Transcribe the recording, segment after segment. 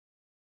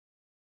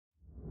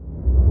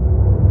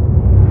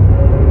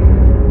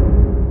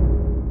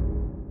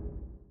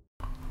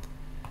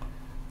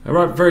All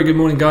right, very good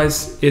morning,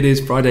 guys. It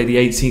is Friday the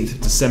 18th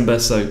of December,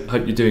 so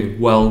hope you're doing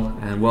well,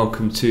 and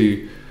welcome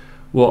to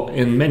what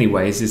in many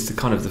ways is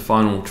the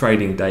final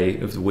trading day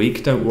of the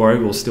week. Don't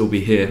worry, we'll still be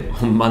here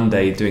on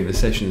Monday doing the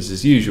sessions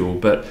as usual,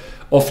 but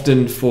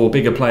often for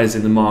bigger players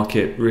in the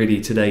market, really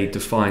today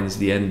defines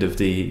the end of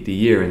the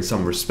year in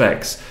some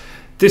respects.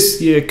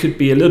 This year could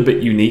be a little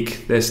bit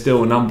unique. There's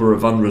still a number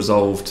of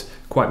unresolved,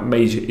 quite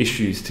major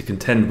issues to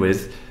contend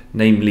with,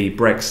 namely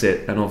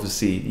Brexit and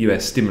obviously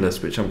US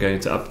stimulus, which I'm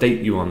going to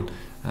update you on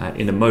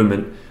in a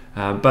moment.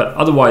 But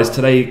otherwise,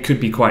 today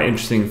could be quite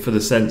interesting for the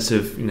sense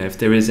of, if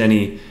there is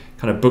any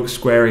kind of book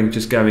squaring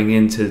just going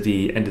into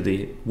the end of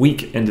the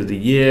week, end of the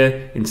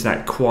year, into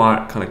that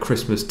quiet kind of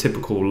Christmas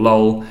typical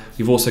lull.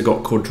 You've also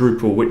got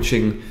quadruple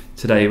witching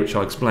today, which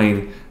I'll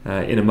explain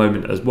in a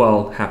moment as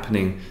well,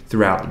 happening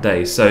throughout the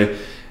day. So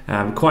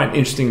quite an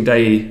interesting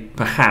day,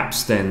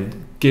 perhaps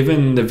then,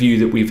 given the view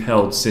that we've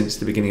held since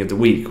the beginning of the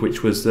week,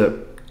 which was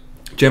that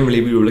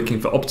generally we were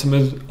looking for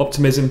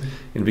optimism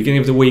in the beginning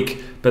of the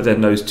week, but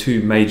then those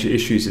two major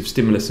issues of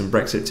stimulus and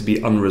Brexit to be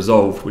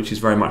unresolved, which is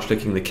very much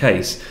looking the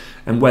case,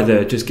 and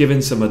whether, just given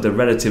some of the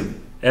relative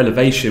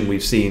elevation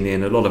we've seen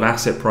in a lot of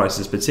asset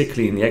prices,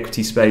 particularly in the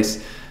equity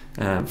space,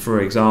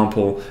 for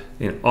example,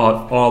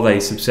 are they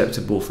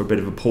susceptible for a bit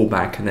of a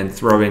pullback, and then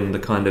throw in the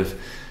kind of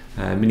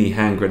mini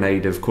hand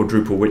grenade of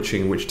quadruple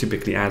witching, which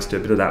typically adds to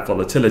a bit of that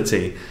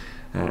volatility.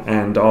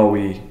 And are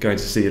we going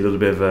to see a little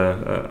bit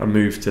of a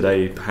move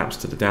today, perhaps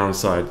to the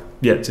downside?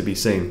 Yet to be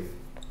seen.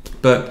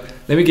 But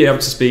let me get up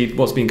to speed.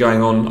 What's been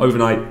going on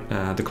overnight?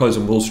 The close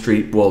on Wall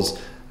Street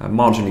was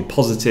marginally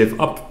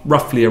positive, up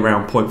roughly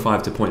around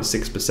 0.5 to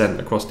 0.6%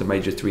 across the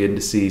major three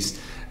indices.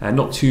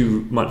 Not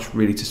too much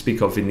really to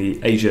speak of in the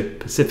Asia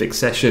Pacific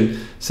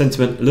session.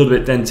 Sentiment a little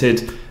bit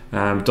dented.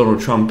 Donald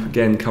Trump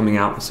again coming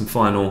out with some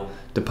final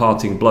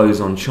departing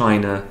blows on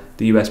China.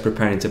 The US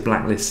preparing to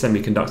blacklist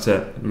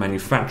Semiconductor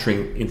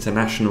Manufacturing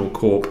International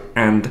Corp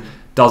and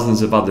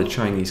dozens of other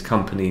Chinese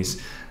companies,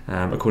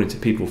 according to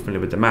people familiar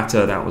with the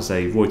matter. That was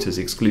a Reuters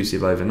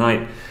exclusive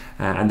overnight.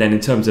 And then in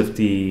terms of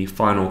the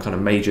final kind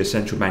of major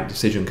central bank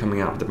decision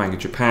coming out of the Bank of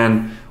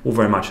Japan, all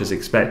very much as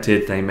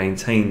expected. They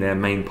maintained their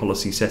main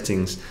policy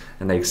settings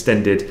and they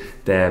extended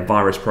their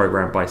virus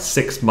program by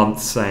 6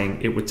 months,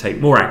 saying it would take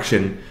more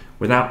action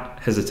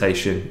without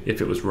hesitation if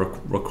it was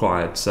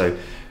required. So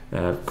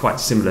quite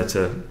similar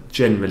to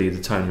generally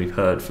the tone we've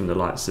heard from the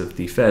likes of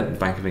the Fed and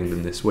Bank of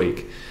England this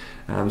week.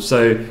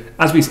 So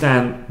as we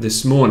stand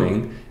this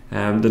morning,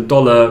 the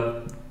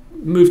dollar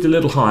moved a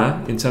little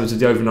higher in terms of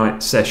the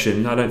overnight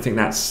session. I don't think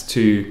that's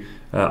too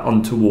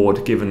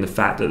untoward, given the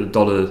fact that the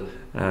dollar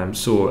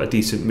saw a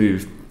decent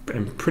move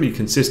and pretty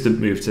consistent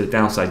move to the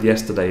downside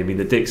yesterday. I mean,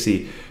 the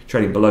Dixie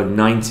trading below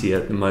 90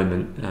 at the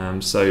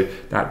moment. So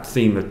that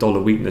theme of dollar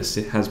weakness,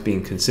 it has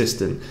been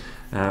consistent.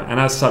 And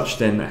as such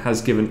then, it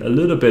has given a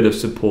little bit of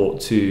support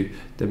to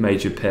the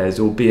major pairs,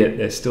 albeit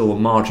they're still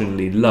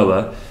marginally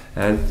lower.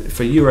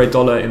 For euro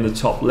dollar in the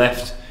top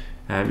left,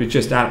 we're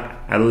just at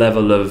a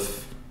level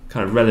of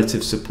kind of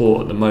relative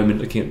support at the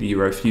moment, looking at the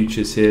euro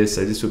futures here.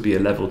 So this would be a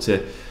level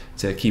to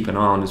keep an eye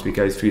on as we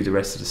go through the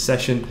rest of the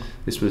session.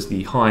 This was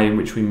the high in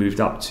which we moved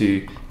up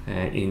to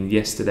in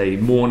yesterday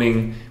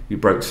morning. We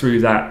broke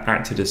through that,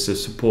 acted as a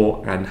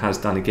support, and has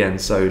done again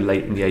so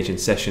late in the Asian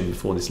session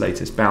before this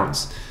latest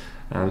bounce.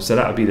 So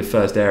that would be the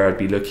first area I'd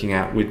be looking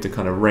at, with the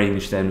kind of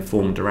range then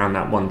formed around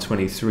that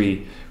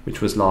 123,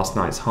 which was last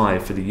night's high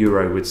for the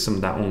euro, with some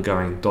of that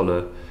ongoing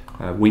dollar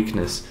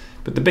weakness.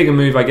 But the bigger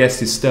move, I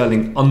guess, is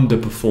sterling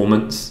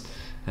underperformance.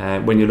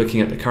 When you're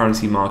looking at the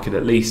currency market,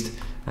 at least,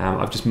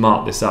 I've just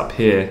marked this up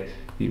here.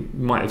 You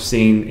might have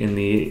seen in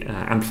the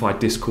Amplified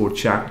Discord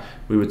chat,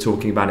 we were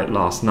talking about it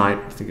last night.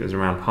 I think it was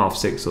around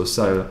 6:30 or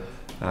so.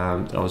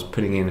 I was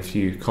putting in a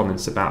few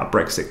comments about a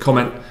Brexit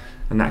comment,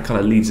 and that kind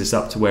of leads us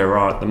up to where we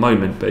are at the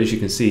moment. But as you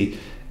can see,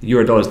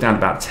 euro dollar's down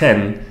about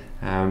 10,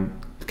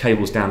 the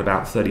cable's down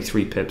about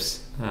 33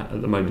 pips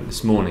at the moment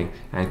this morning,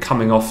 and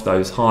coming off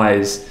those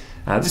highs.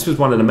 This was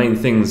one of the main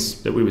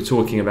things that we were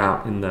talking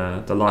about in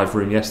the live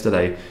room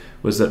yesterday,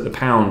 was that the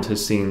pound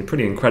has seen a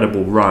pretty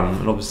incredible run,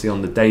 and obviously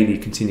on the daily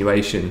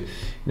continuation,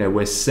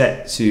 we're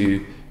set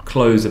to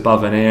close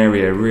above an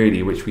area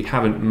really which we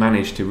haven't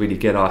managed to really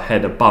get our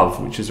head above,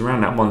 which is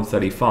around that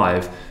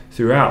 135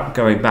 throughout,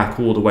 going back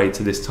all the way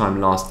to this time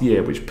last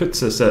year, which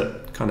puts us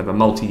at kind of a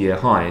multi-year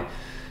high.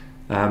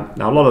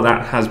 Now a lot of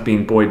that has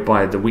been buoyed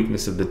by the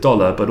weakness of the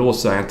dollar, but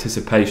also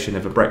anticipation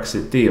of a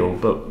Brexit deal.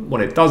 But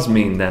what it does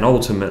mean then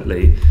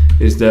ultimately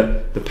is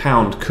that the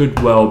pound could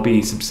well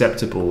be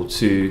susceptible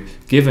to,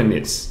 given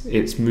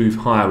its move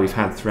higher we've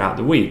had throughout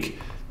the week,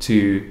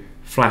 to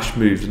flash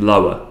moves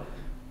lower,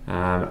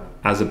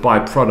 as a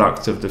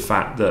byproduct of the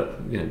fact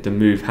that the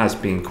move has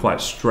been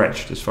quite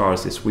stretched as far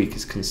as this week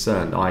is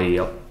concerned,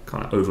 i.e.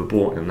 kind of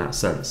overbought in that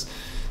sense.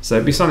 So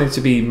it'd be something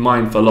to be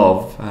mindful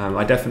of.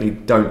 I definitely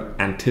don't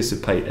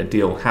anticipate a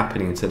deal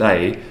happening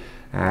today.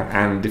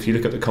 And if you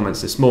look at the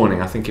comments this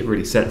morning, I think it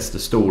really sets the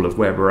stall of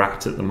where we're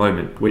at the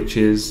moment, which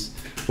is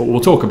what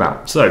we'll talk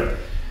about. So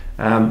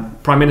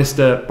Prime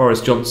Minister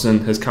Boris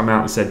Johnson has come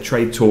out and said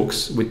trade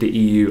talks with the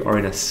EU are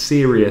in a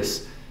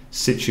serious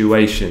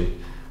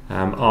situation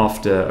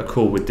after a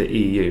call with the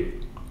EU.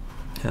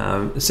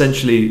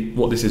 Essentially,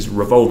 what this is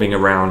revolving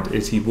around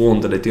is he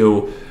warned that a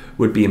deal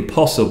would be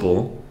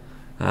impossible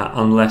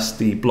unless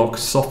the bloc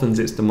softens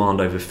its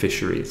demand over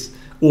fisheries.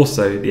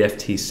 Also, the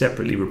FT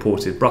separately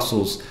reported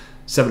Brussels'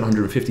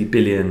 750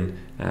 billion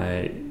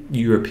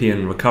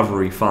European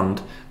Recovery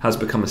Fund has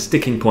become a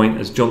sticking point,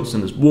 as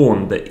Johnson has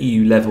warned that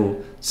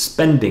EU-level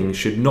spending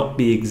should not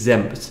be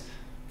exempt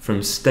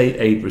from state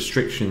aid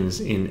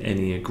restrictions in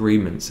any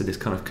agreement. So this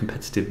kind of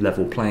competitive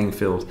level playing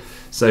field.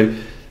 So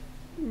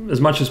as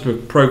much as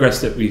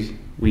progress that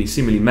we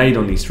seemingly made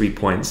on these 3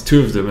 points, two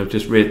of them have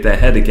just reared their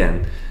head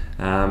again.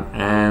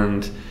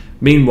 And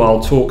meanwhile,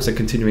 talks are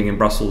continuing in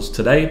Brussels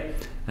today.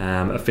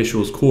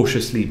 Officials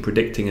cautiously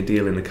predicting a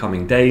deal in the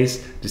coming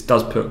days. This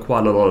does put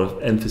quite a lot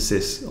of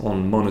emphasis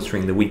on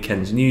monitoring the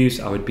weekend's news.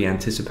 I would be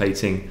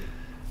anticipating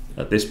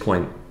at this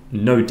point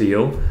no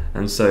deal,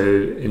 and so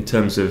in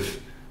terms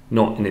of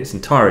not in its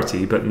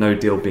entirety, but no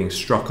deal being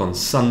struck on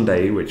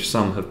Sunday, which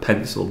some have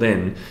penciled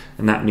in,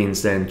 and that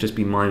means then just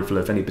be mindful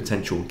of any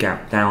potential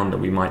gap down that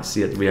we might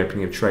see at the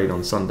reopening of trade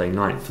on Sunday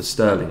night for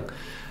sterling.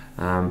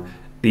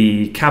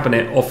 The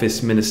Cabinet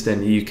Office Minister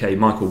in the UK,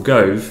 Michael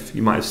Gove,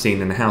 you might have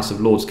seen in the House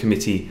of Lords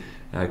Committee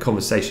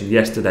conversation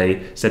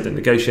yesterday, said that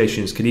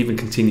negotiations could even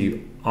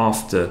continue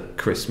after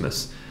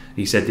Christmas.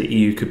 He said the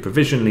EU could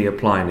provisionally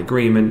apply an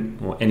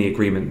agreement, or any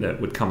agreement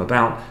that would come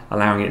about,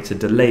 allowing it to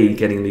delay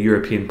getting the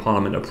European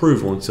Parliament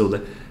approval until the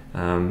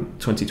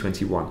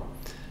 2021.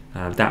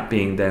 That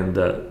being then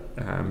that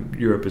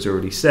Europe has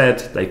already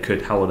said they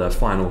could hold a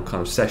final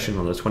kind of session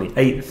on the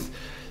 28th.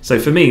 So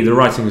for me, the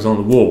writing was on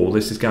the wall.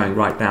 This is going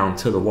right down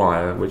to the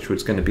wire, which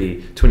was going to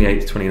be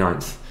 28th,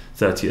 29th,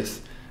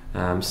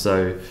 30th.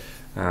 So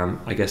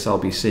I guess I'll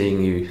be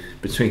seeing you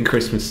between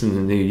Christmas and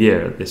the New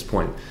Year at this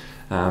point.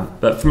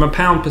 But from a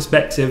pound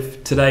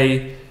perspective,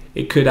 today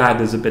it could add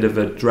as a bit of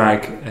a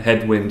drag, a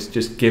headwind,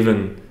 just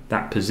given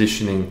that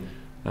positioning,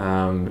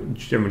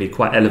 generally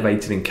quite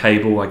elevated in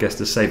cable. I guess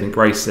the saving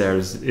grace there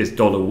is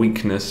dollar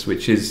weakness,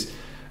 which is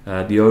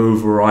the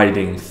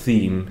overriding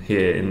theme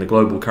here in the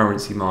global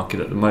currency market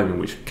at the moment,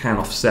 which can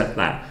offset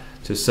that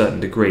to a certain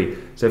degree.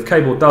 So if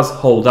cable does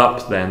hold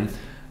up, then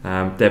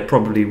there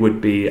probably would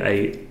be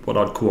what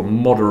I'd call a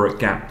moderate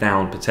gap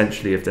down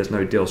potentially if there's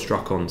no deal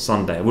struck on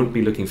Sunday. I wouldn't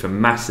be looking for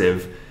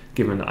massive,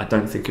 given that I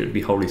don't think it would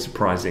be wholly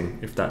surprising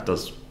if that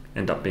does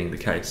end up being the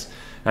case.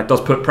 That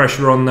does put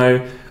pressure on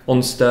though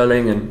on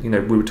sterling, and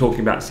we were talking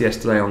about this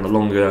yesterday on the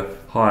longer,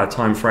 higher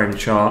time frame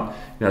chart.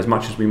 As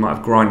much as we might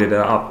have grinded it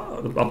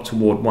up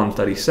toward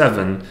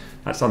 137,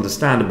 that's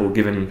understandable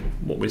given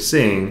what we're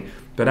seeing.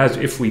 But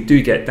if we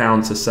do get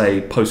down to,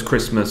 say,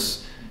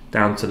 post-Christmas,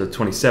 down to the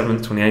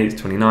 27th, 28th,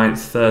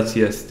 29th,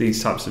 30th,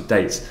 these types of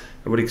dates,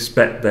 I would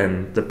expect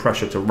then the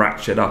pressure to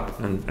ratchet up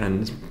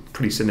and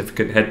pretty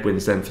significant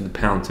headwinds then for the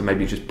pound to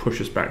maybe just push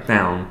us back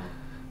down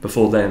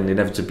before then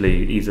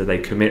inevitably either they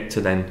commit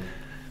to then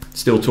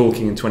still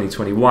talking in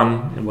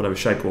 2021 in whatever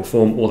shape or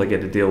form, or they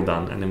get a deal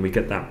done and then we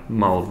get that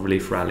mild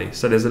relief rally.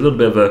 So there's a little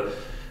bit of a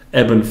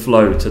ebb and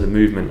flow to the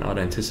movement I'd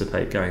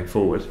anticipate going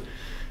forward.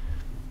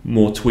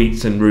 More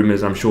tweets and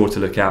rumours I'm sure to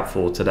look out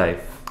for today,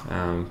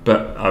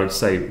 but I would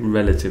say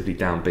relatively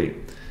downbeat.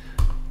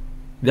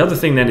 The other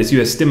thing then is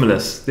US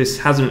stimulus. This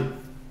hasn't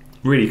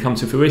really come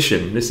to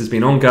fruition. This has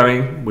been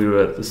ongoing. We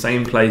were at the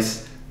same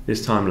place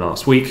this time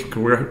last week.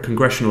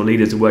 Congressional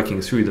leaders are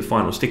working through the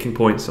final sticking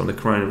points on the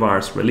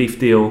coronavirus relief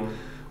deal,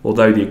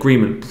 although the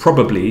agreement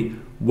probably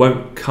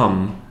won't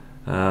come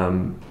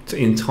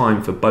in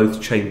time for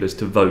both chambers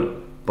to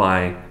vote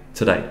by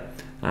today.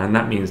 And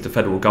that means the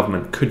federal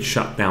government could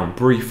shut down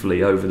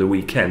briefly over the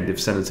weekend if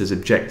senators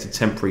object to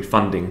temporary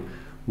funding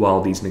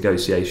while these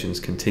negotiations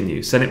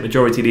continue. Senate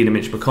Majority Leader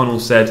Mitch McConnell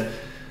said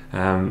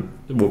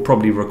it will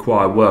probably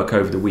require work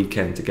over the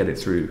weekend to get it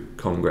through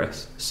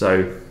Congress.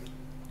 So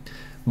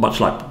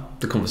much like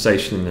the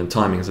conversation and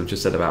timings I've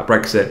just said about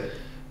Brexit,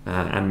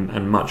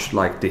 and much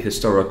like the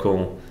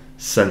historical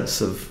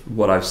sense of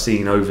what I've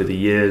seen over the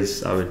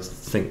years, I would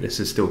think this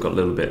has still got a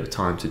little bit of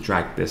time to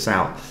drag this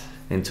out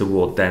in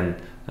toward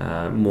then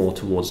more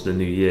towards the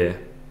new year,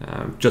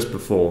 just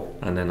before,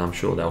 and then I'm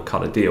sure they'll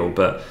cut a deal.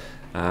 But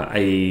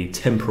a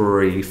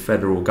temporary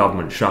federal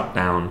government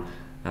shutdown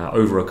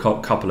over a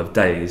couple of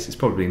days is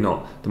probably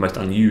not the most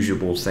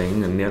unusual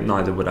thing, and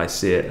neither would I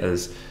see it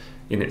as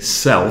in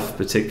itself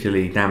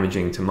particularly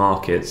damaging to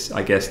markets.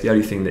 I guess the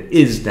only thing that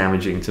is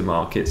damaging to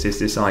markets is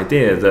this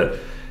idea that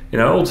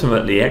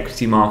ultimately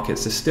equity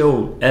markets are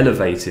still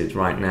elevated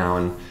right now,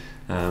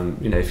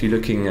 and if you're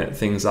looking at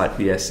things like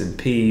the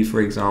S&P,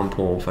 for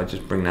example, if I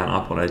just bring that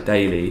up on a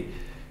daily,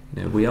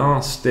 we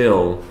are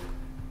still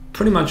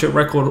pretty much at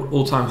record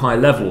all-time high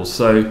levels.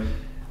 So,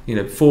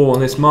 for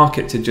this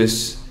market to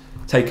just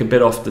take a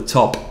bit off the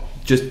top,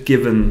 just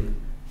given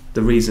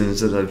the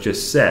reasons that I've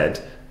just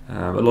said,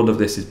 a lot of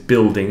this is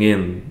building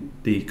in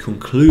the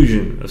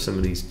conclusion of some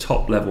of these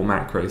top-level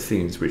macro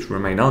themes which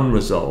remain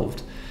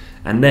unresolved.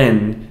 And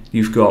then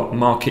you've got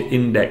market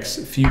index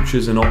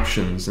futures and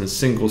options and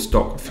single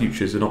stock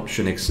futures and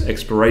option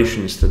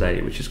expirations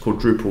today, which is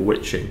quadruple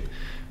witching,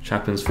 which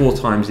happens 4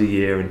 times a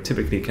year and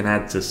typically can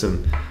add to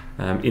some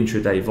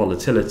intraday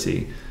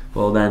volatility.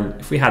 Well then,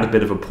 if we had a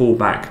bit of a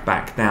pullback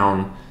back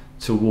down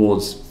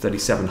towards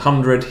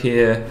 3,700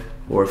 here,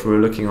 or if we were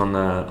looking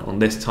on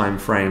this time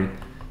frame,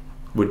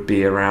 would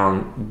be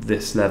around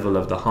this level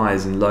of the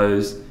highs and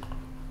lows.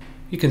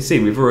 You can see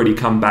we've already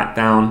come back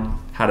down,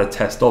 had a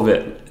test of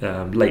it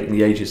late in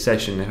the Asia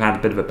session, we've had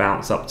a bit of a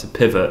bounce up to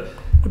pivot.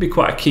 It'll be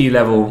quite a key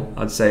level,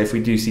 I'd say, if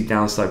we do see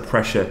downside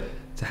pressure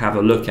to have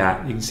a look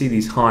at. You can see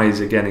these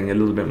highs are getting a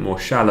little bit more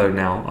shallow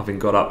now, having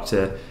got up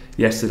to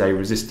yesterday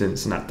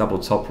resistance and that double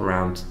top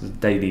around the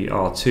daily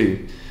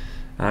R2.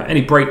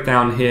 Any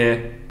breakdown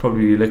here,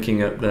 probably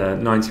looking at the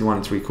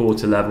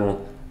 91.75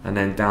 level and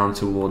then down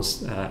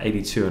towards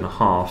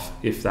 82.5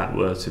 if that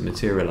were to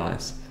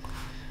materialize.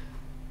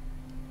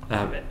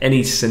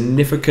 Any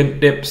significant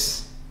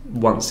dips,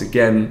 once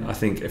again, I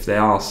think if they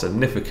are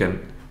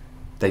significant,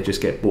 they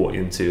just get bought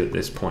into at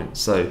this point.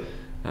 So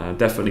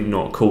definitely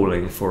not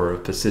calling for a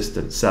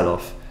persistent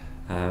sell-off.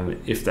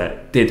 If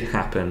that did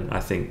happen,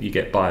 I think you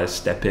get buyers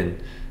step in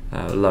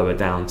lower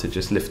down to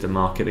just lift the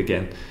market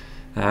again.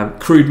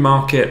 Crude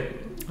market,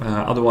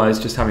 otherwise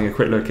just having a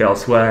quick look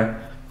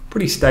elsewhere,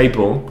 pretty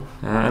stable,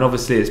 and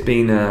obviously it's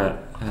been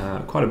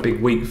quite a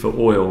big week for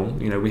oil.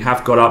 You know, we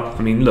have got up.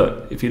 I mean,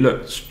 look, if you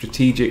look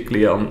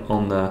strategically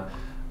on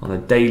the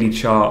daily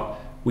chart,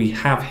 we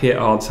have hit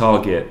our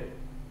target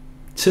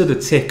to the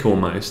tick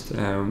almost.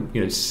 You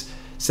know,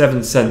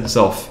 7 cents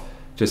off,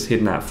 just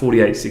hitting that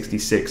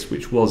 48.66,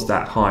 which was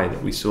that high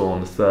that we saw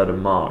on the 3rd of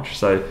March.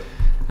 So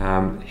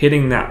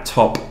hitting that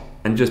top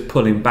and just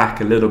pulling back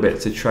a little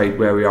bit to trade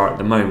where we are at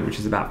the moment, which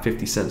is about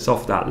 50 cents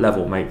off that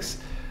level, makes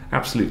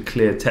absolute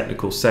clear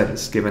technical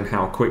sense given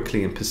how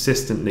quickly and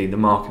persistently the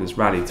market has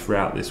rallied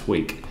throughout this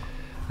week.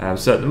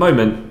 So at the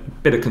moment, a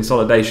bit of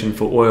consolidation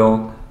for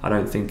oil I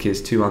don't think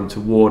is too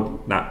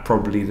untoward. That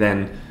probably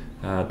then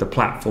the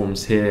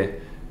platforms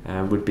here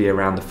would be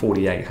around the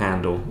 48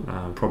 handle,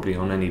 probably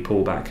on any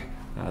pullback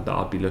that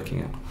I'd be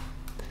looking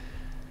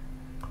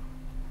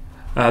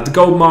at. The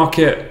gold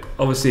market,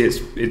 obviously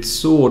it's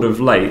sort of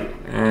late,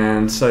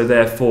 and so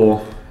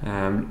therefore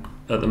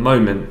at the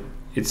moment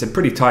it's a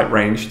pretty tight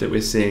range that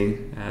we're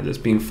seeing that's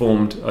been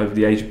formed over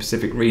the Asia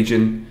Pacific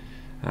region,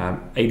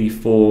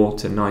 84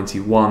 to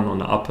 91 on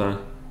the upper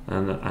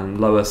and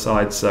lower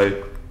side.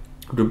 So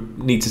we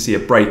need to see a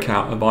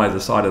breakout of either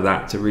side of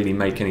that to really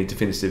make any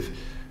definitive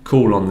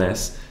call on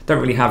this. Don't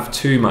really have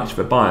too much of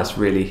a bias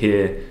really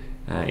here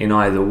in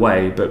either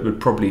way, but would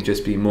probably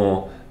just be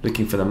more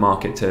looking for the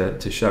market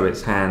to show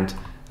its hand,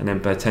 and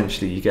then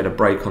potentially you get a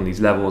break on these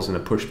levels and a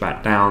push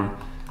back down.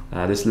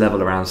 This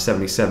level around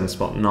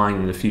 77.9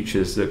 in the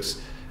futures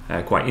looks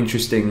quite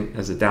interesting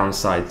as a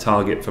downside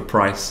target for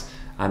price,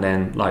 and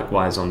then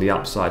likewise on the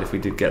upside if we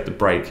did get the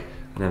break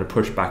and then a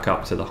push back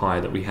up to the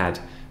high that we had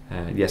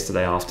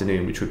yesterday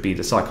afternoon, which would be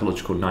the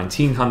psychological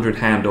 1900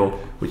 handle,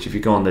 which if you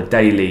go on the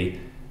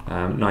daily,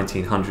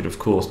 1900 of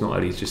course not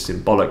only is just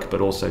symbolic but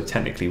also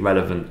technically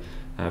relevant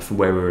from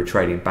where we were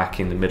trading back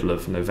in the middle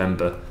of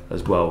November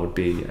as well, would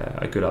be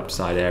a good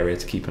upside area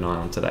to keep an eye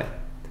on today.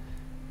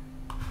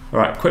 All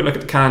right, quick look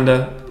at the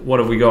calendar. What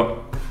have we got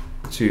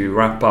to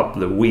wrap up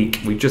the week?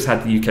 We just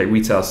had the UK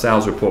retail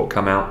sales report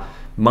come out,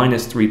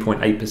 minus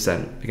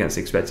 3.8% against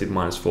expected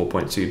minus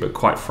 4.2%. But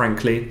quite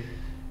frankly,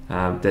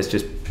 there's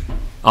just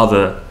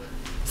other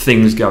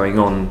things going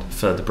on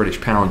for the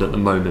British pound at the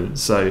moment.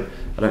 So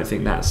I don't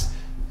think that's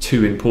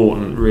too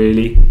important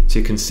really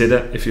to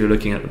consider if you're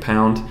looking at the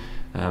pound.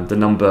 The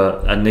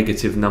number, a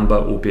negative number,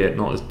 albeit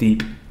not as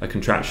deep a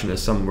contraction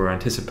as some were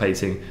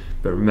anticipating,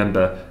 but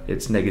remember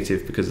it's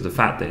negative because of the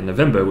fact that in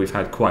November we've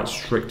had quite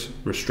strict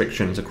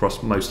restrictions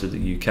across most of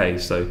the UK,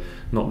 so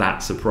not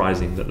that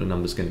surprising that the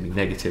number's going to be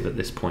negative at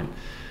this point.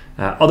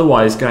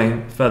 Otherwise,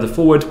 going further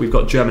forward, we've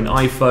got German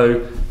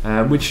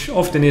IFO, which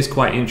often is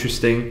quite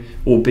interesting,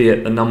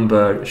 albeit the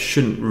number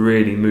shouldn't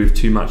really move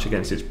too much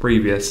against its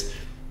previous.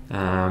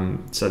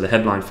 So the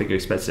headline figure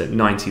expected at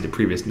 90, the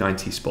previous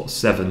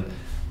 90.7.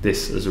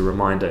 This, as a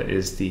reminder,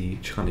 is the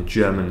kind of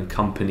German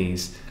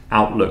company's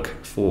outlook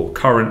for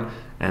current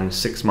and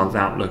 6-month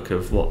outlook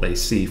of what they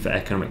see for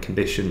economic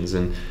conditions,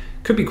 and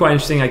could be quite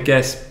interesting, I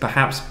guess,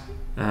 perhaps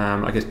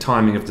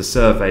timing of the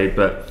survey,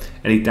 but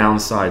any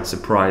downside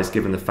surprise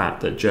given the fact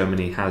that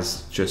Germany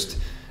has just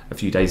a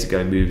few days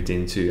ago moved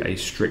into a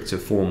stricter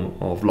form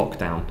of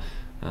lockdown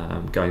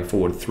going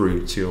forward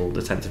through till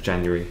the 10th of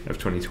January of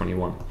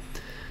 2021.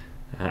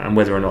 And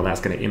whether or not that's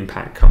going to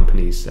impact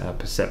companies'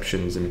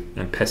 perceptions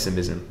and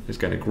pessimism is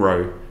going to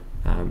grow,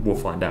 we'll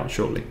find out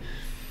shortly.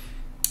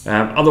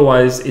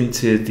 Otherwise,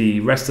 into the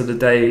rest of the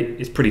day,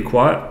 it's pretty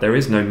quiet. There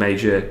is no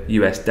major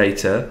US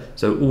data,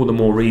 so all the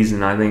more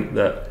reason I think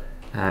that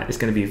it's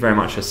going to be very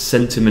much a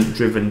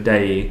sentiment-driven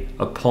day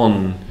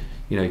upon,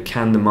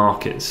 can the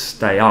markets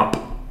stay up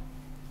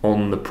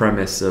on the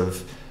premise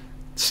of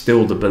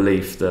still the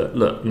belief that,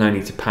 look, no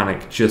need to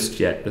panic just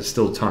yet, there's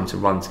still time to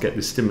run to get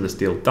this stimulus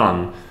deal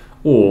done,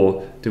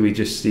 or do we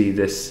just see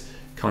this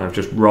kind of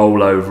just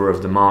rollover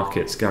of the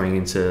markets going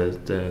into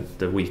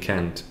the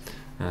weekend?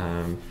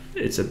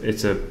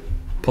 It's a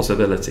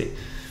possibility.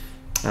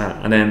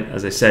 And then,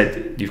 as I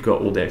said, you've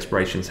got all the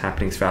expirations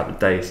happening throughout the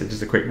day. So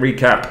just a quick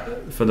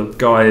recap for the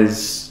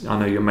guys. I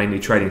know you're mainly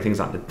trading things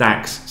like the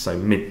DAX, so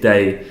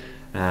midday,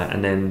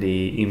 and then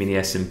the E-mini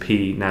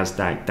S&P,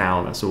 Nasdaq,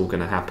 Dow. That's all going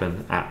to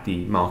happen at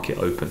the market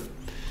open.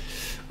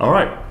 All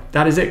right,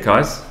 that is it,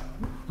 guys.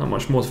 Not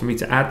much more for me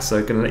to add,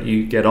 so going to let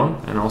you get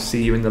on, and I'll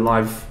see you in the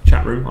live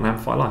chat room on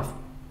Amplify Live.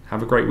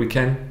 Have a great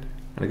weekend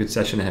and a good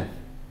session ahead.